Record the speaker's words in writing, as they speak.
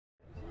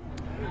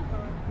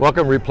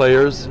Welcome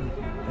replayers,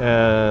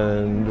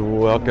 and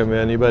welcome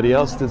anybody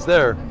else that's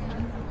there.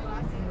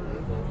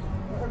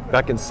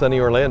 Back in sunny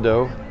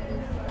Orlando,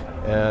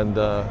 and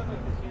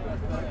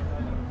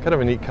kind of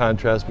a neat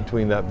contrast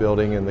between that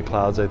building and the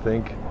clouds, I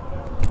think.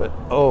 But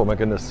oh my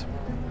goodness,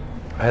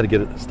 I had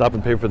to stop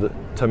and pay for the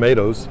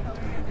tomatoes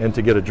and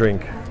to get a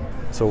drink.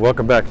 So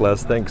welcome back,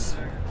 Les. Thanks.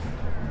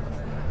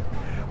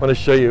 I want to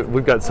show you,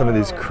 we've got some of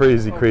these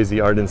crazy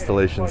art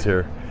installations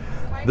here.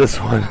 This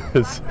one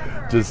is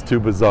just too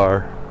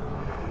bizarre.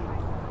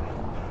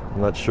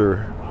 I'm not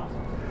sure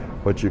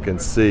what you can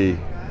see,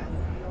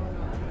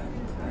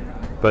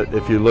 but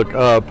if you look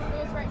up,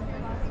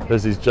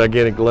 there's these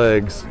gigantic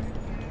legs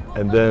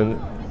and then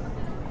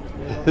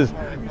his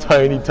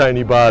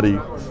tiny body.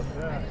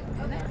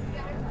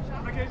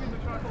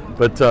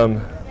 But so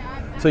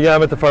yeah,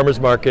 I'm at the farmers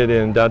market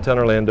in downtown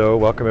Orlando.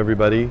 Welcome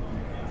everybody.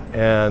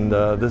 And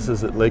this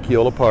is at Lake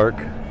Eola Park.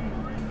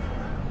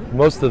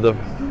 Most of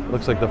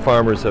looks like the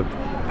farmers have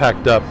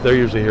packed up. They're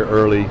usually here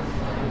early,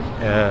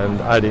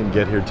 and I didn't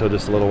get here till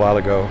just a little while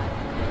ago.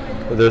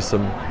 But there's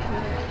some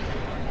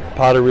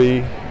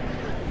pottery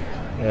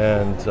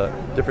and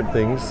different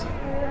things.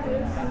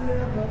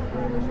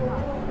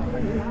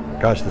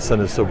 Gosh, the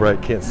sun is so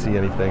bright, can't see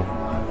anything.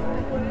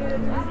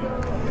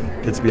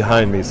 It's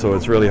behind me, so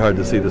it's really hard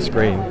to see the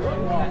screen.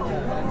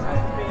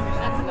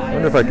 I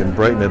wonder if I can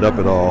brighten it up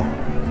at all.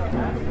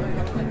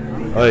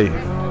 Oy.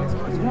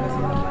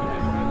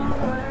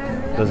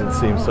 Doesn't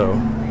seem so.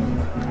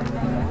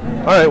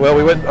 All right, well,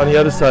 we went on the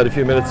other side a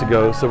few minutes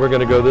ago, so we're going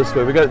to go this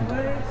way. We got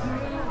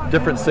a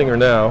different singer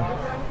now.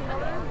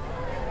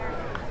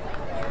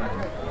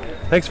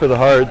 Thanks for the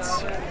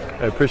hearts.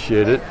 I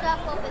appreciate it.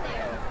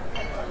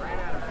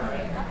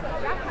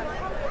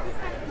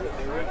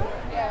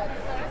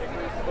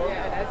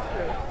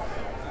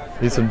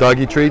 Need some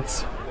doggy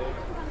treats?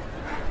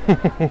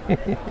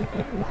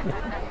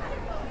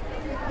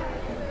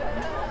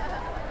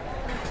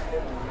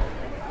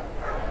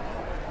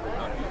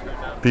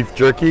 Beef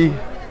jerky,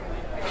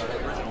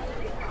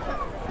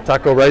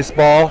 taco rice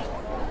ball,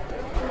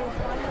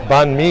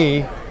 banh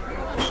mi.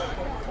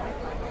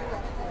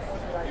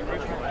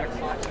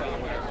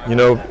 You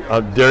know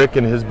Derek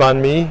and his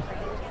banh mi?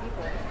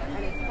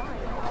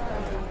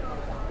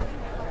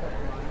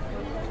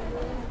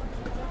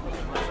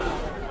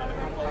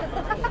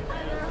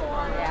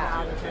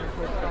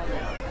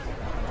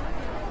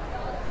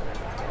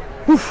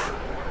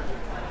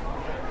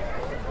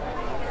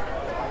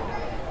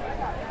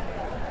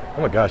 Oh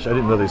my gosh, I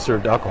didn't know they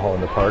served alcohol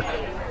in the park.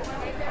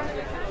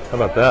 How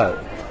about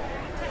that?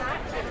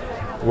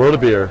 World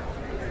of beer.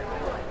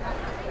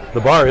 The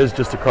bar is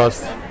just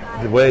across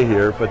the way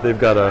here, but they've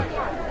got a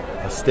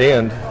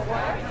stand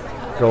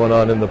going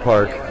on in the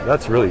park.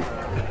 That's really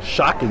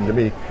shocking to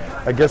me.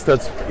 I guess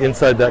that's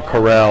inside that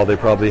corral. They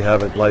probably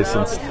have it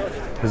licensed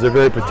because they're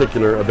very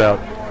particular about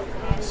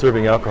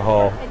serving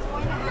alcohol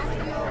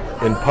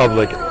in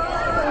public.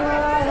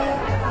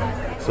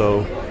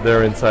 So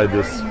they're inside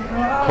this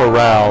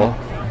corral,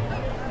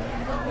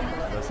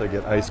 unless I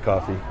get iced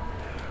coffee.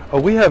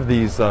 Oh, we have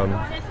these,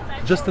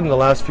 just in the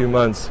last few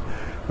months,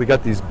 we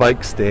got these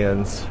bike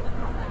stands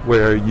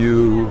where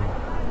you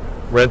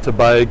rent a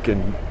bike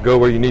and go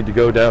where you need to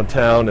go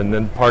downtown and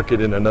then park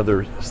it in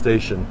another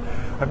station.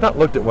 I've not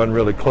looked at one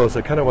really close.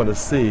 I kind of want to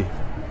see.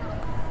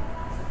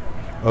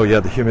 Oh yeah,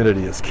 the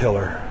humidity is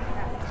killer.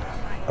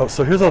 Oh,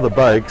 so here's all the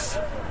bikes.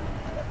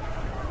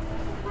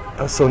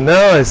 Oh, so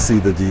now I see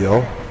the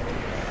deal.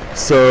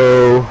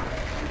 So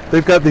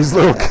they've got these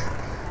little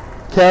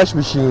cash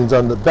machines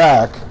on the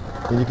back,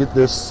 and you get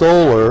this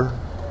solar.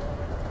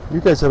 You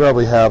guys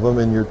probably have them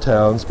in your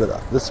towns, but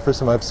this is the first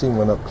time I've seen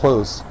one up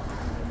close.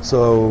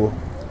 So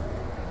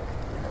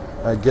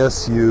I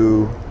guess I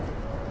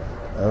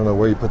don't know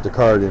where you put the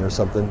card in or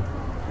something.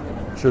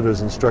 I'm sure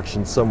there's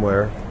instructions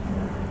somewhere.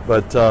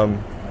 But,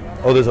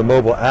 oh, there's a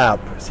mobile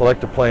app.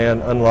 Select a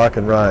plan, unlock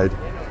and ride.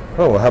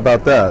 Oh, how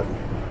about that?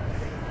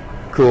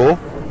 Cool.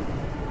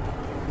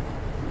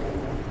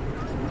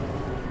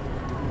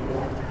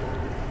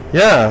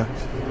 Yeah,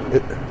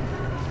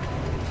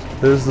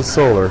 there's the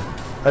solar.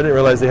 I didn't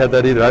realize they had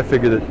that either.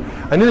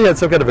 I knew they had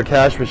some kind of a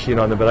cash machine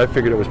on them, but I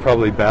figured it was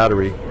probably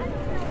battery.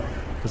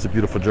 There's a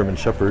beautiful German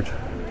Shepherd.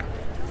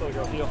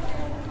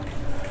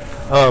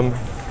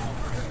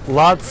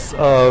 Lots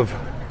of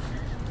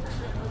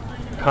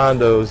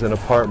condos and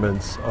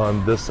apartments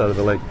on this side of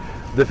the lake.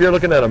 If you're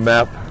looking at a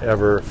map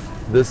ever,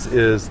 this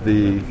is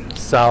the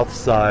south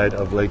side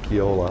of Lake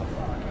Eola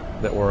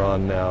that we're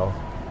on now.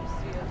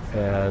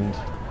 And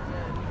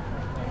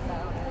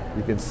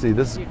you can see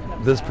this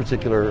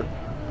particular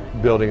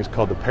building is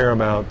called the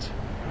Paramount,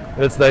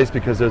 and it's nice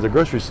because there's a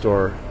grocery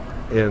store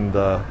in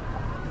the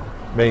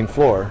main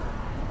floor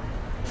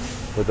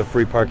with a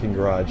free parking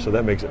garage, so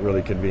that makes it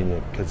really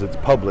convenient because it's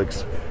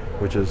Publix,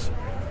 which is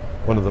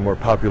one of the more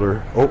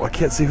popular. Oh, I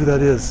can't see who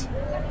that is.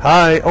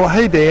 Hi. Oh,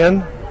 hey,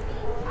 Dan.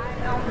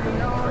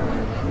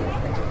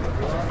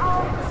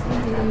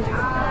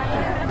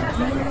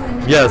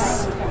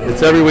 Yes,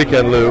 it's every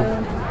weekend, Lou.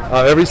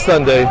 Every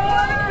Sunday.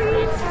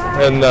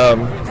 And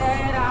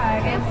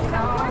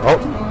Oh,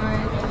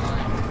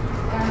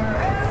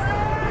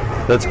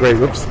 that's great.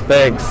 Oops,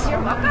 thanks.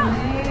 You're welcome.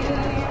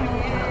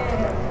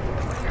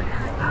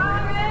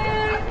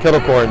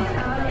 Kettle corn.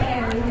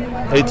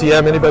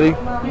 ATM, anybody?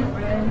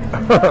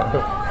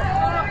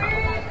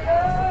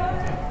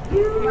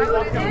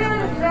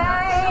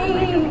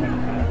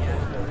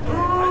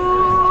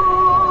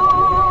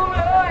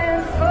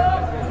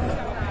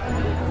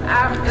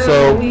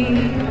 So,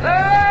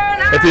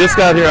 if you just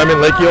got here, I'm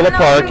in Lake Eola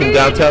Park in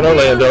downtown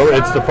Orlando.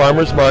 It's the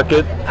farmers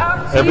market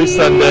every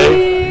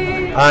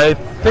Sunday. I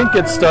think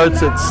it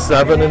starts at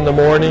 7 in the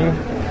morning,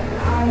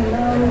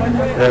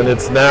 and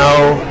it's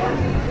now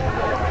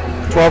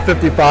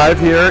 12:55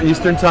 here,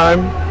 Eastern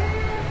Time.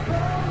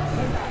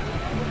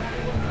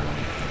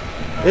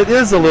 It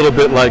is a little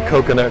bit like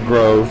Coconut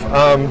Grove.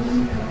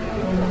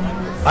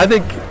 I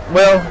think,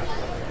 well,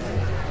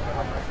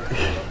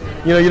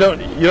 you don't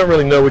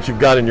really know what you've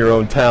got in your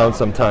own town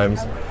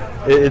sometimes.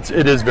 It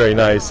is very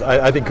nice.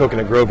 I think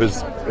Coconut Grove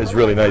is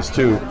really nice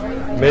too.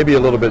 Maybe a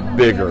little bit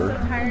bigger.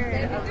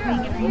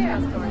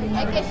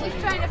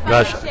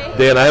 Gosh,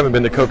 Dan, I haven't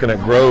been to Coconut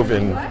Grove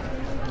in,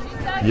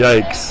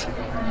 yikes,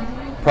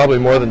 probably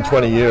more than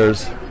 20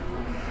 years.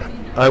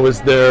 I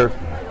was there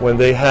when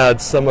they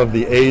had some of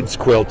the AIDS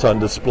quilt on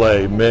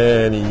display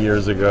many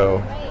years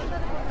ago.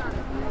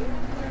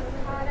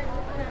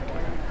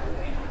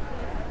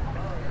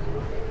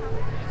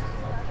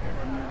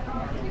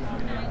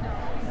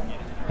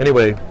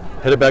 Anyway,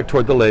 headed back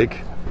toward the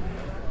lake,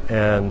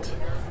 and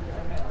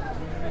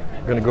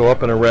we're going to go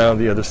up and around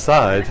the other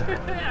side.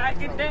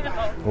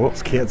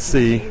 Whoops, can't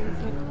see.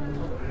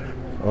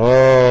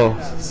 Oh,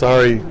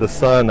 sorry, the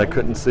sun, I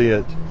couldn't see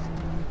it.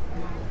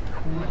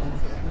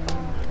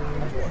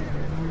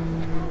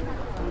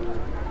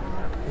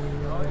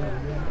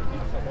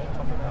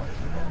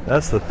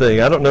 That's the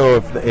thing. I don't know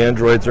if the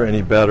Androids are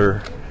any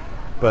better,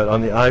 but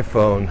on the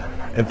iPhone,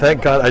 and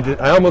thank God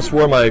I almost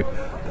wore my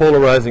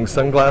polarizing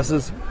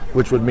sunglasses,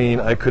 which would mean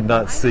I could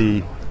not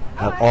see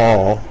at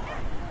all.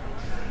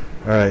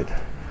 All right,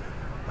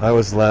 I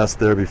was last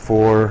there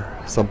before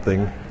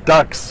something.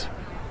 Ducks.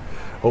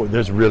 Oh,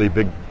 there's really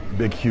big,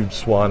 huge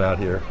swan out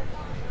here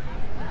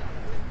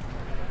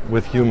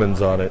with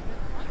humans on it.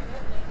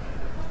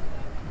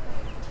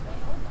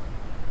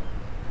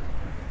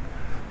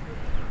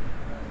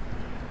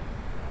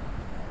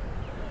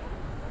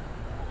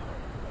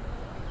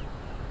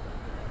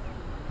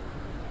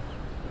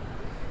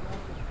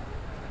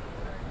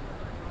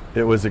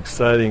 It was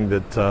exciting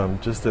that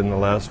just in the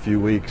last few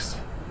weeks,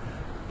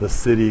 the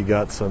city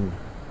got some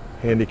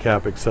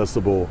handicap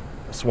accessible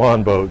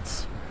swan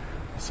boats,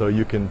 so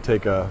you can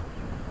take a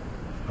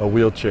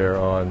wheelchair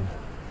on,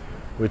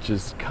 which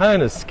is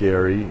kind of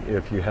scary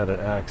if you had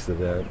an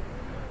accident,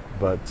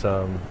 but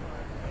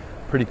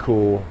pretty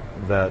cool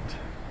that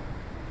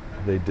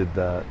they did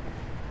that.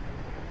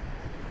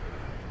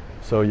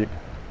 So you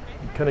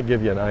kind of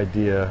give you an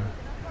idea.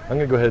 I'm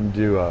going to go ahead and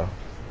do a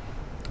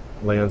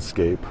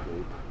landscape.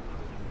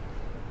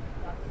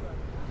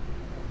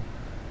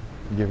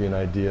 Give you an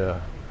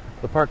idea.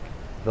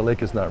 The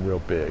lake is not real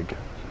big.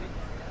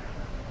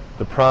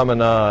 The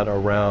promenade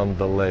around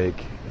the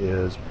lake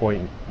is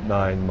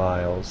 0.9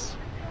 miles.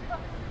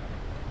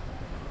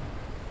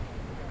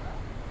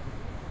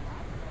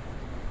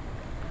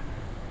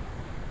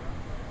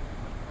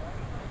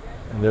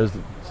 And there's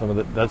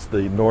that's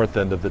the north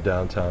end of the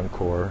downtown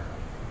core.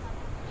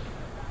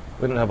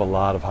 We don't have a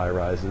lot of high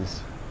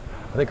rises.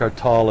 I think our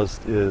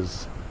tallest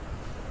is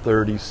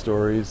 30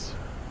 stories.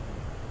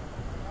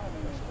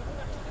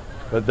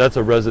 But that's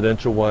a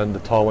residential one, the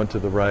tall one to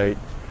the right,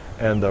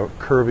 and the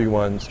curvy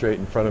one straight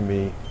in front of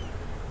me,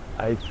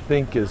 I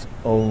think is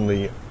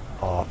only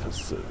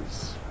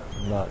offices.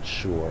 I'm not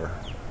sure.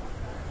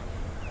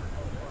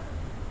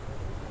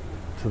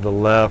 To the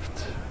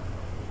left,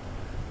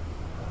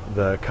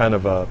 the kind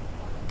of a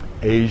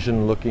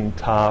Asian looking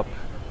top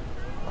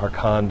are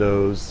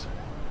condos.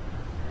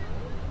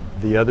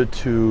 The other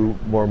two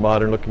more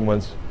modern looking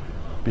ones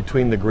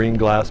between the green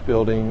glass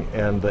building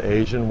and the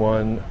Asian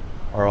one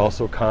are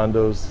also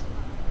condos.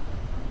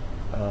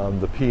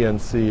 The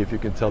PNC, if you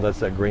can tell, that's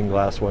that green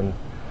glass one,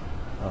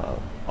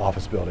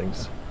 office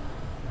buildings.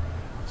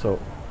 So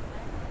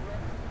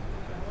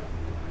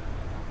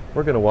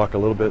we're going to walk a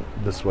little bit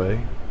this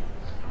way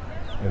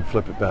and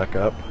flip it back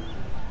up.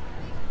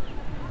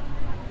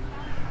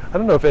 I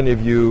don't know if any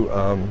of you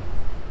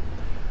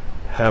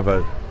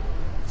have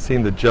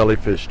seen the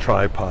jellyfish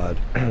tripod.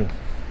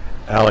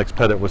 Alex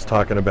Pettit was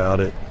talking about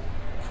it,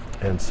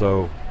 and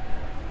so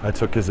I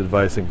took his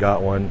advice and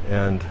got one,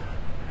 and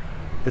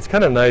it's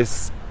kind of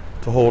nice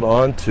to hold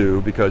on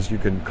to because you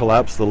can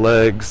collapse the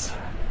legs.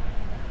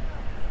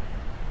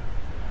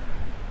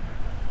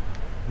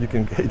 You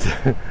can,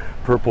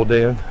 Purple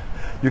Dan,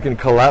 you can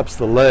collapse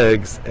the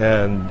legs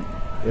and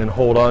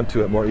hold on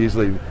to it more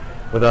easily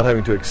without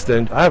having to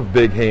extend. I have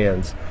big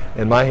hands,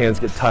 and my hands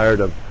get tired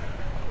of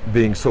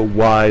being so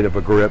wide of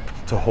a grip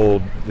to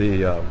hold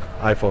the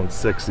iPhone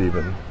 6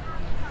 even.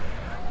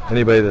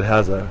 Anybody that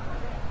has a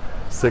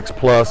 6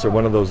 Plus or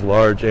one of those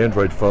large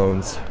Android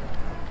phones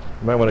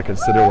You might want to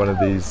consider one of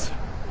these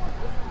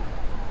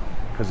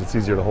because it's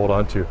easier to hold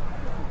on to.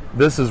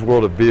 This is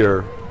World of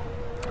Beer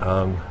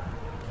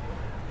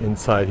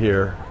inside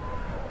here,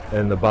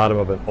 and the bottom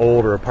of an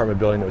older apartment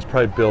building that was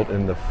probably built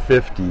in the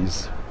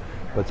 50s,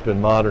 but it's been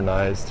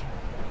modernized.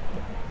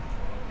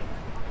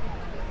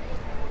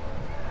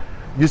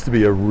 Used to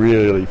be a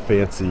really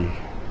fancy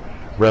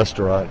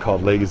restaurant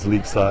called Lee's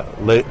Lakeside,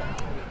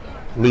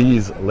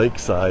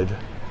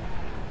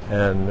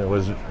 and it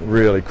was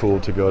really cool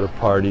to go to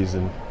parties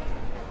and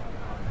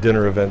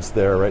dinner events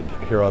there right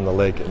here on the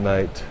lake at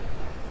night.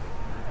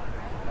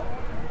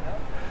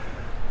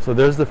 So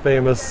there's the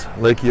famous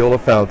Lake Eola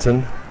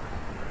fountain,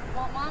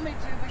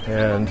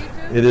 and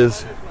it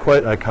is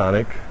quite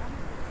iconic.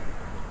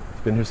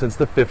 It's been here since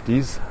the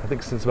 50s, I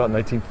think since about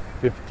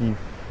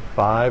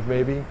 1955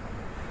 maybe.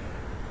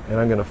 And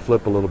I'm going to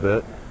flip a little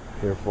bit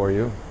here for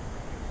you.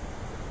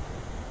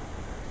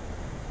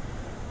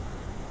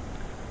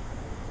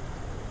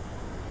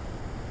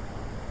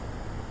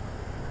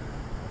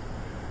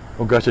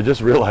 Oh gosh, I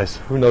just realized,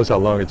 who knows how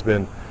long it's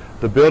been.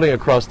 The building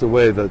across the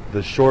way,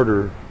 the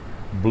shorter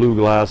blue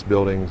glass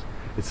buildings,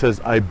 it says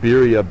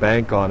Iberia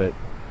Bank on it.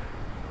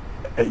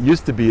 It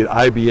used to be an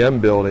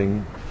IBM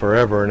building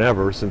forever and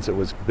ever since it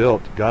was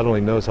built. God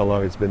only knows how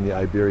long it's been the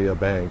Iberia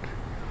Bank.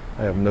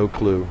 I have no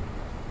clue.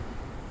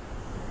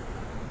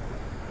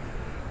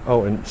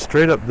 Oh, and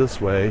straight up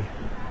this way,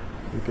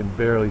 you can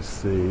barely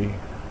see,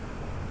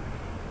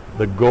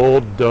 the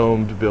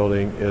gold-domed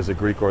building is a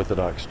Greek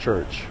Orthodox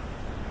church.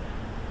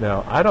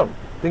 Now, I don't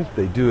think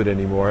they do it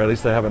anymore, at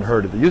least I haven't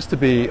heard it. It used to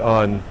be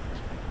on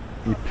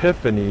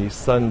Epiphany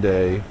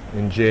Sunday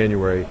in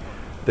January.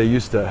 They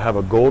used to have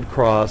a gold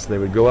cross. They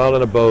would go out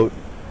on a boat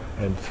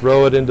and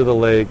throw it into the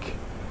lake,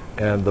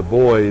 and the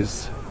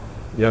boys,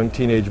 young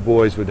teenage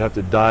boys, would have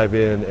to dive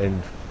in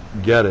and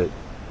get it.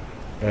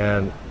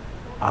 And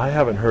I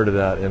haven't heard of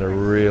that in a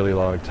really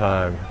long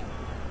time.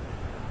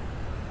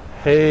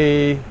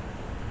 Hey,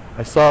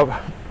 I saw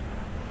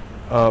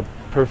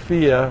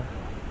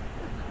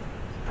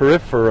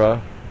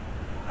Perifera,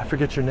 I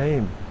forget your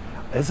name.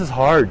 This is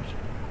hard.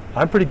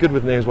 I'm pretty good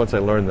with names once I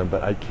learn them,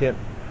 but I can't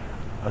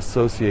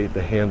associate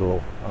the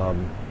handle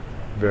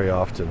very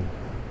often.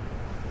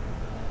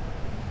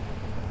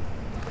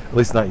 At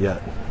least not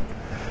yet.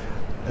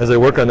 As I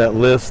work on that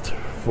list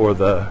for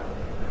the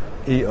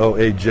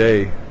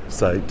EOAJ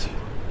site,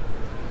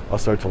 I'll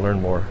start to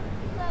learn more.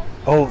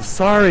 Oh,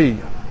 sorry.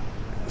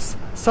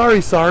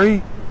 Sorry.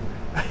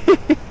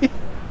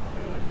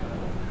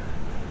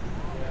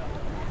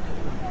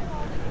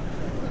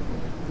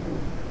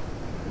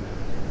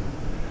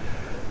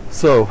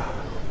 So,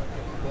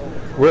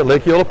 we're at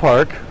Lake Eola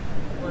Park,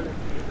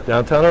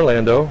 downtown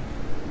Orlando.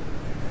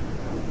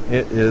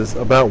 It is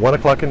about 1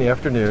 o'clock in the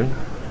afternoon,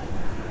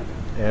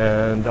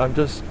 and I'm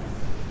just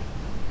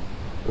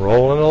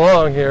rolling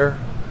along here.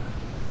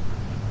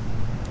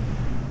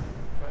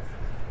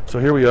 So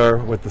here we are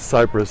with the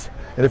cypress,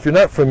 and if you're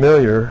not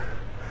familiar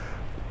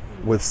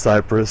with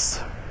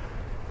cypress,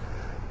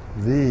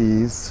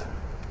 these, a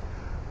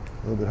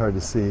little bit hard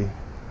to see,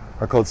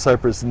 are called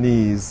cypress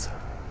knees,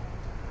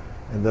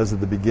 and those are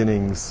the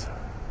beginnings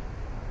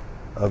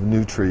of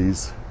new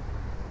trees.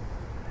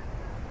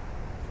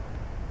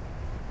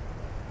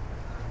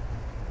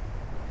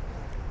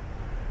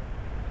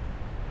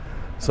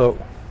 So,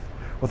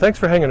 well, thanks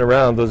for hanging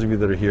around, those of you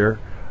that are here.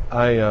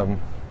 I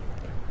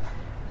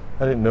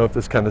didn't know if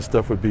this kind of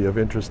stuff would be of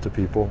interest to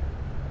people.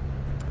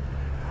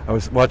 I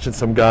was watching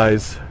some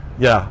guys.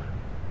 Yeah,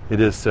 it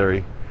is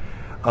Sari.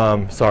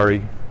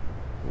 Sorry.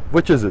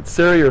 Which is it,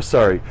 Sari or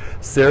Sorry?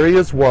 Sari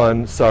is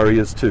 1, Sorry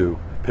is 2.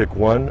 Pick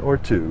 1 or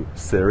 2.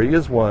 Sari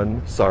is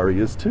 1, Sorry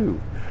is 2.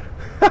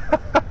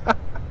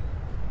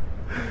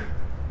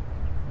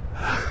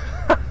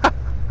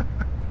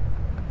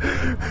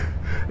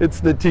 It's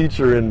the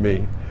teacher in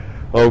me.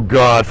 Oh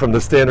God, from the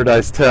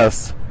standardized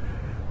tests.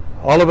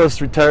 All of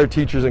us retired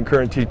teachers and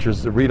current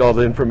teachers that read all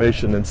the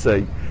information and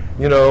say,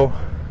 you know,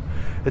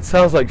 it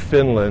sounds like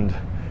Finland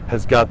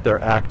has got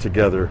their act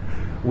together.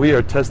 We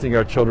are testing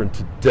our children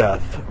to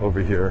death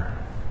over here.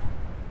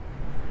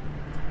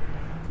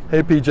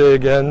 Hey PJ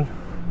again.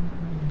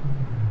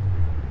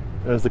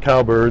 There's the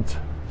cowbirds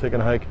taking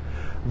a hike.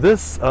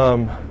 This,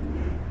 I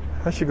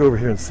should go over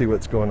here and see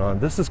what's going on.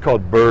 This is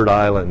called Bird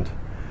Island.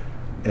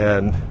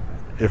 And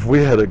if we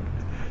had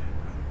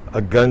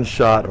a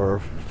gunshot or a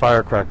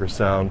firecracker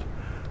sound,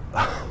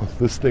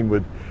 this thing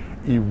would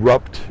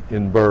erupt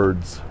in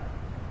birds.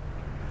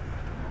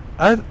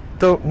 I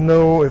don't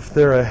know if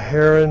they're a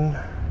heron.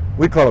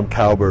 We call them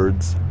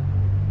cowbirds.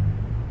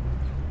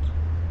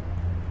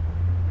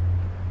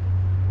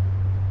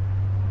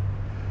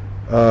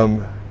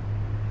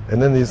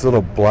 And then these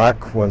little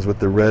black ones with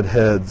the red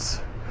heads.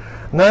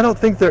 No, I don't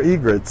think they're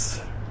egrets.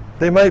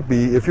 They might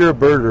be. If you're a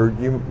birder,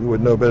 you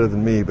would know better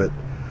than me, but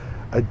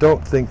I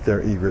don't think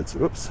they're egrets.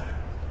 Oops.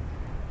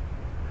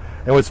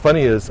 And what's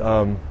funny is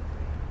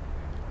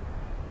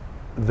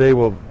they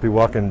will be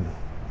walking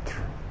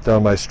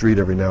down my street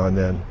every now and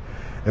then.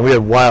 And we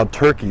have wild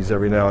turkeys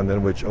every now and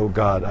then, which, oh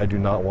God, I do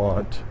not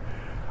want.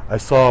 I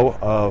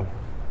saw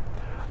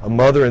a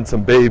mother and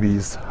some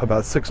babies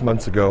about 6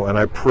 months ago, and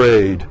I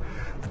prayed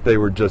that they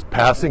were just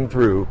passing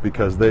through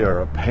because they are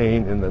a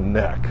pain in the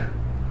neck.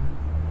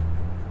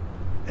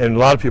 And a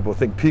lot of people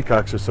think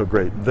peacocks are so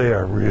great. They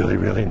are really,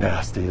 really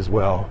nasty as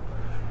well.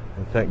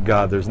 And thank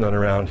God there's none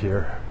around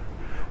here.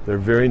 They're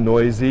very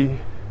noisy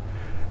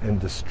and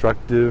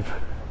destructive,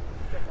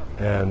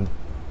 and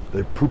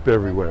they poop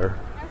everywhere.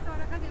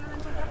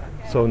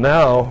 So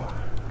now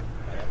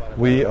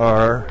we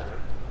are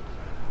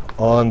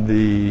on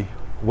the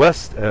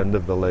west end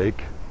of the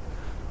lake,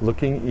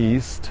 looking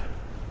east.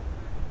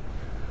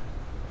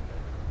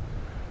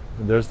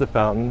 And there's the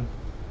fountain.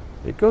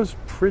 It goes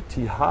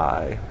pretty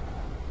high,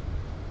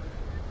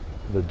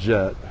 the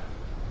jet.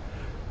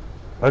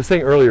 I was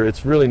saying earlier,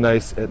 it's really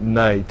nice at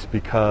night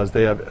because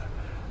they have,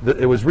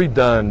 it was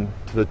redone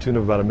to the tune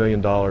of about $1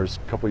 million a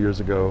couple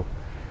years ago,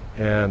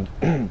 and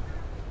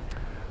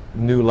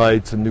new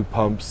lights and new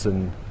pumps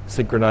and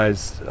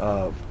synchronized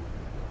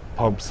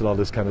pumps and all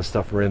this kind of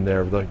stuff are in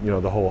there.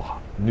 The whole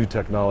new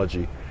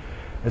technology,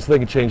 and so they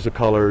can change the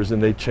colors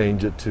and they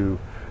change it to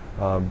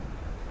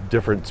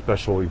different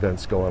special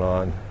events going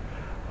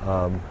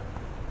on.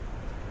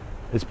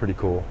 It's pretty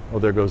cool. Oh,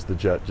 there goes the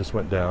jet. Just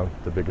went down,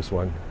 the biggest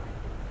one.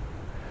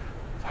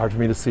 It's hard for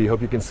me to see.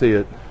 Hope you can see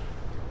it.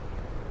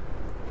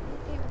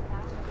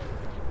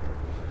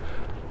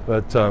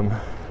 But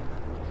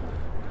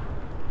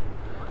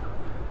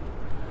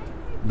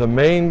the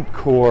main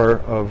core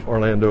of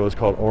Orlando is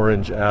called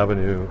Orange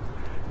Avenue,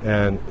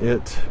 and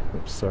oops,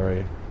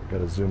 sorry, got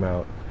to zoom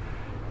out.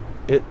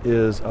 It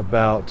is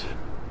about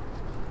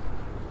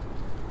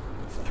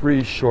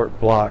 3 short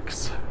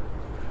blocks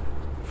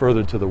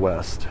further to the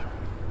west,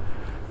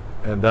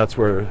 and that's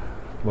where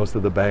most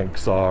of the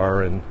banks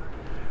are and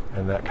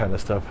that kind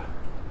of stuff.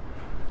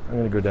 I'm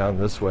going to go down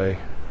this way.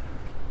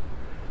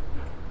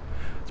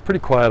 It's pretty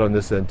quiet on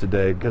this end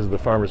today because of the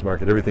farmers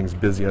market. Everything's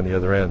busy on the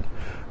other end.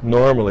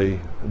 Normally,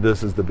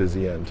 this is the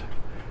busy end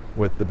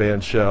with the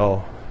band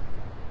shell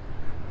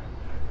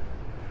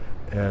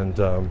and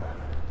now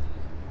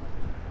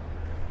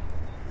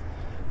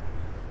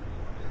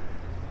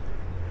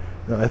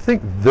I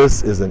think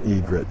this is an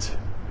egret.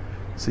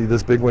 See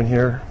this big one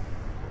here?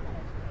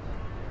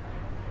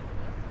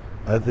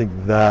 I think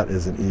that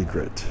is an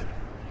egret.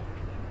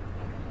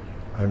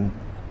 I'm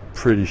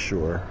pretty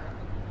sure.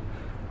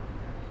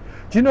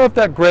 Do you know if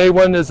that gray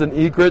one is an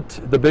egret,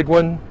 the big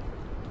one?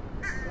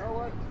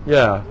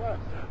 Yeah.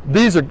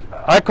 These are,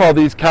 I call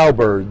these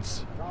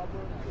cowbirds.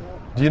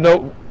 Do you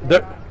know?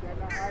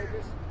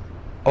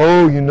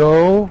 Oh, you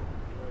know?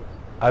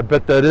 I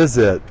bet that is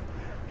it.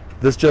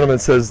 This gentleman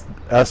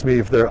asked me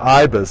if they're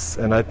ibis,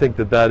 and I think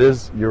that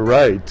is, you're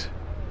right.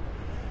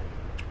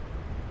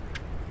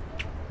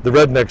 The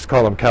rednecks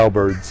call them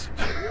cowbirds.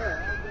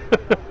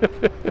 Every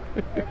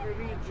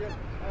region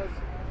has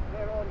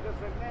their own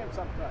different names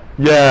sometimes.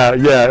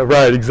 Yeah,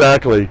 right,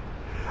 exactly.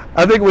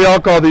 I think we all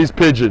call these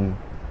pigeon.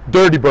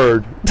 Dirty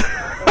bird.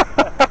 Except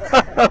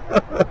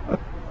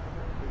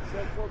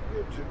for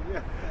pigeon,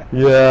 yeah.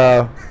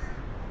 Yeah.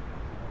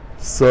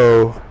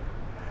 So,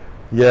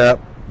 yeah,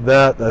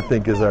 that I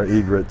think is our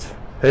egret.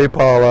 Hey,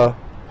 Paula.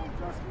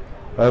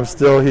 I'm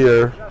still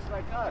here. Just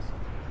like us.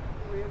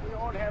 We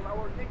all have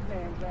our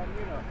nicknames and,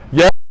 you know.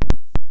 Yeah.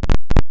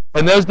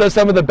 And there's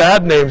some of the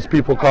bad names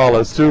people call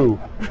us, too.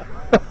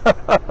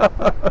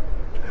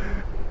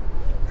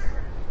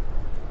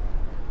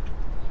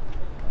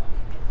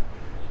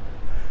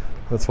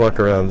 Let's walk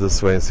around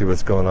this way and see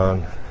what's going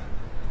on.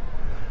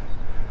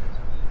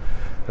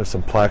 There's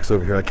some plaques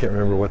over here. I can't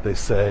remember what they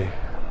say.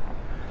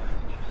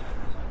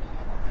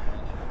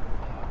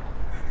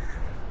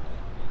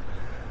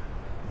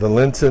 The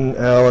Linton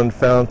Allen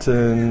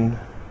Fountain,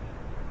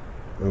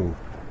 oh,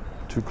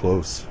 too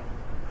close,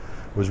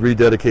 was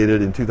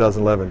rededicated in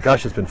 2011.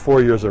 Gosh, it's been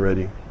 4 years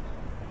already.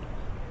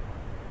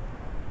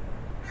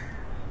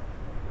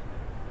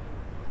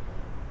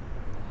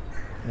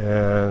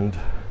 And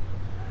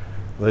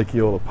Lake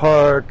Eola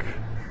Park,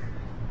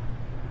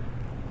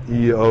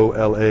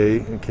 Eola,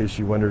 in case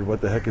you wondered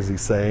what the heck is he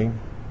saying.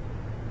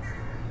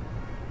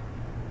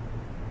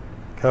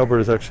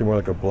 Cowbird is actually more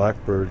like a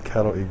blackbird.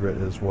 Cattle egret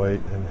is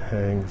white and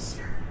hangs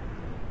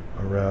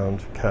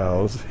around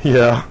cows.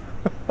 Yeah.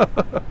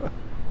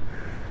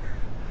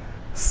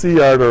 Sea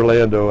Art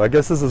Orlando. I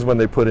guess this is when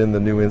they put in the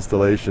new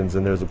installations,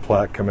 and there's a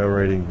plaque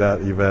commemorating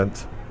that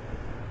event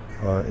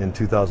in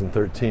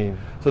 2013.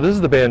 So this is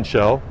the band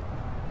shell,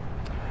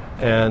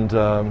 and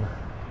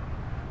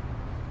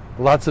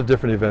lots of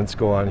different events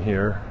go on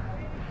here.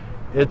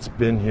 It's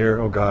been here,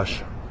 oh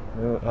gosh,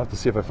 I'll have to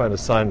see if I find a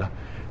sign.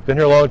 Been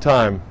here a long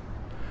time.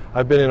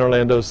 I've been in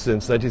Orlando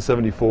since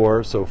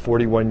 1974, so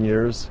 41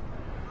 years,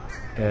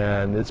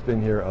 and it's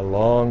been here a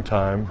long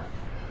time.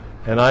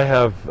 And I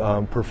have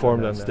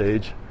performed on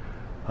stage.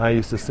 I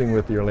used to sing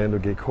with the Orlando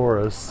Gay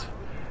Chorus,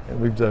 and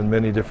we've done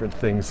many different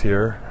things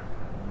here.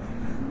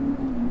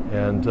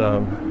 And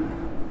a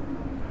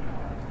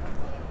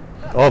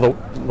lot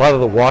of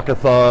the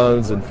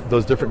walkathons and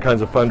those different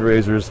kinds of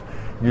fundraisers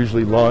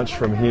usually launch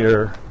from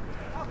here,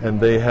 and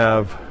they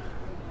have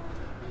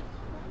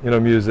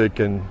music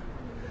and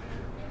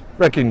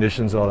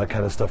recognitions and all that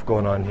kind of stuff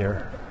going on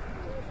here.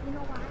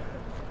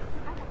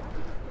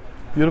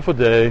 Beautiful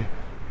day.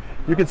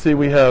 You can see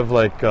we have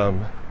like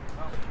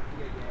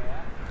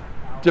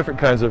different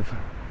kinds of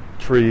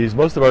trees.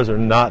 Most of ours are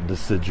not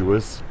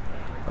deciduous.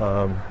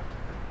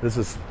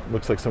 This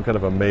looks like some kind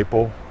of a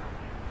maple.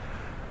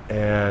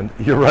 And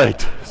you're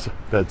right,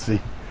 Betsy.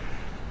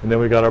 And then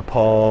we got our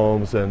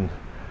palms and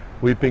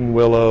weeping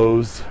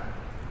willows.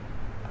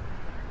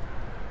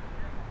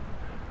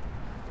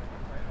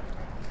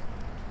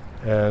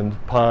 And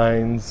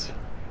pines.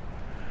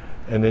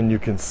 And then you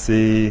can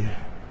see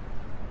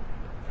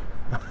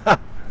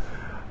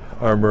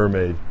our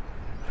mermaid.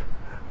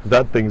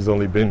 That thing's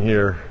only been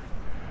here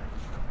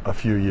a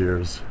few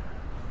years.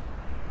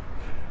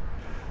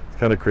 It's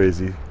kind of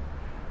crazy.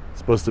 It's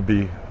supposed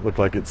to look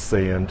like it's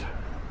sand.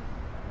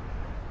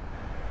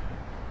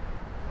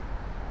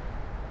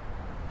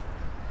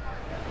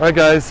 Alright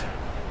guys,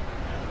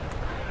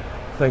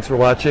 thanks for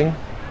watching.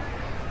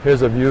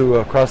 Here's a view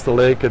across the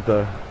lake at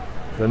the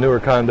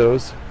newer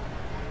condos.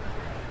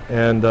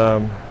 And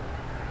I'm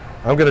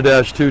going to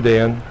dash too,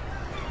 Dan.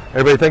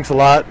 Everybody, thanks a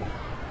lot.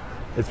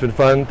 It's been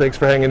fun. Thanks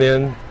for hanging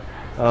in.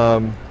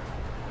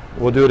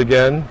 We'll do it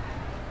again.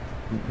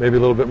 Maybe a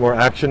little bit more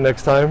action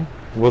next time.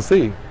 We'll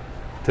see.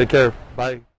 Take care. Bye.